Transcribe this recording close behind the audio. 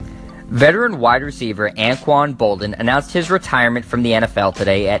Veteran wide receiver Anquan Boldin announced his retirement from the NFL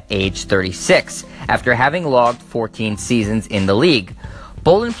today at age 36, after having logged 14 seasons in the league.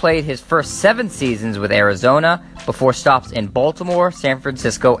 Boldin played his first 7 seasons with Arizona before stops in Baltimore, San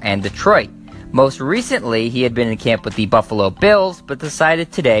Francisco, and Detroit. Most recently, he had been in camp with the Buffalo Bills, but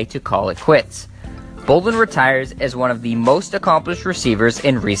decided today to call it quits. Boldin retires as one of the most accomplished receivers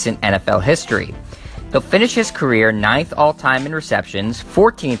in recent NFL history. He'll finish his career 9th all-time in receptions,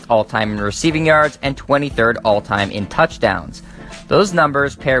 14th all-time in receiving yards, and 23rd all-time in touchdowns. Those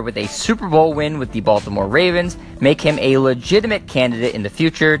numbers, paired with a Super Bowl win with the Baltimore Ravens, make him a legitimate candidate in the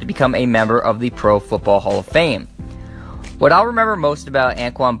future to become a member of the Pro Football Hall of Fame. What I'll remember most about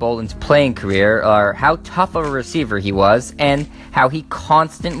Anquan Boldin's playing career are how tough of a receiver he was and how he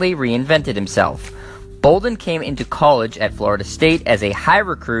constantly reinvented himself. Boldin came into college at Florida State as a high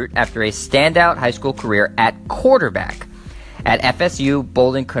recruit after a standout high school career at quarterback. At FSU,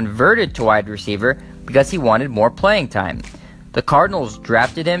 Boldin converted to wide receiver because he wanted more playing time. The Cardinals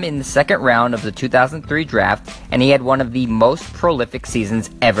drafted him in the second round of the 2003 draft, and he had one of the most prolific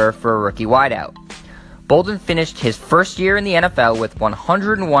seasons ever for a rookie wideout. Boldin finished his first year in the NFL with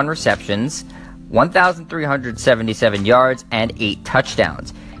 101 receptions, 1,377 yards, and 8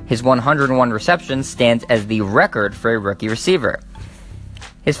 touchdowns. His 101 receptions stands as the record for a rookie receiver.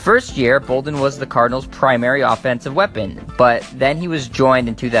 His first year, Boldin was the Cardinals' primary offensive weapon, but then he was joined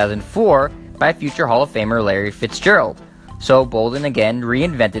in 2004 by future Hall of Famer Larry Fitzgerald. So Boldin again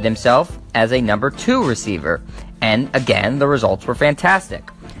reinvented himself as a number 2 receiver, and again the results were fantastic.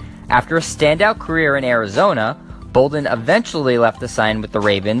 After a standout career in Arizona, Boldin eventually left to sign with the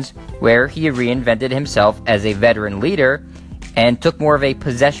Ravens, where he reinvented himself as a veteran leader and took more of a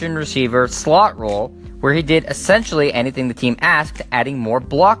possession receiver slot role, where he did essentially anything the team asked, adding more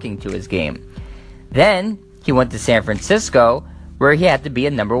blocking to his game. Then he went to San Francisco, where he had to be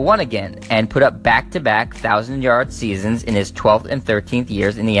a number 1 again, and put up back-to-back 1,000-yard seasons in his 12th and 13th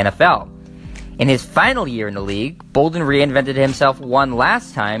years in the NFL. In his final year in the league, Boldin reinvented himself one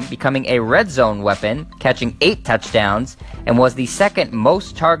last time, becoming a red zone weapon, catching 8 touchdowns, and was the second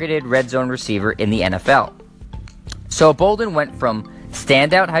most targeted red zone receiver in the NFL. So Boldin went from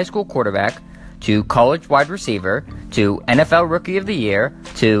standout high school quarterback to college wide receiver to NFL Rookie of the Year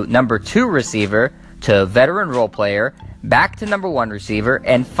to number 2 receiver to veteran role player, back to number 1 receiver,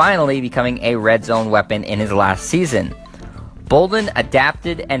 and finally becoming a red zone weapon in his last season. Boldin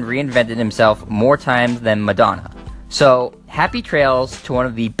adapted and reinvented himself more times than Madonna. So happy trails to one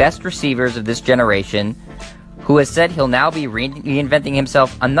of the best receivers of this generation, who has said he'll now be reinventing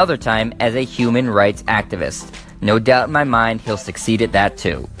himself another time as a human rights activist. No doubt in my mind he'll succeed at that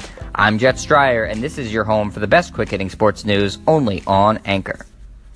too. I'm Jet Stryer, and this is your home for the best quick-hitting sports news only on Anchor.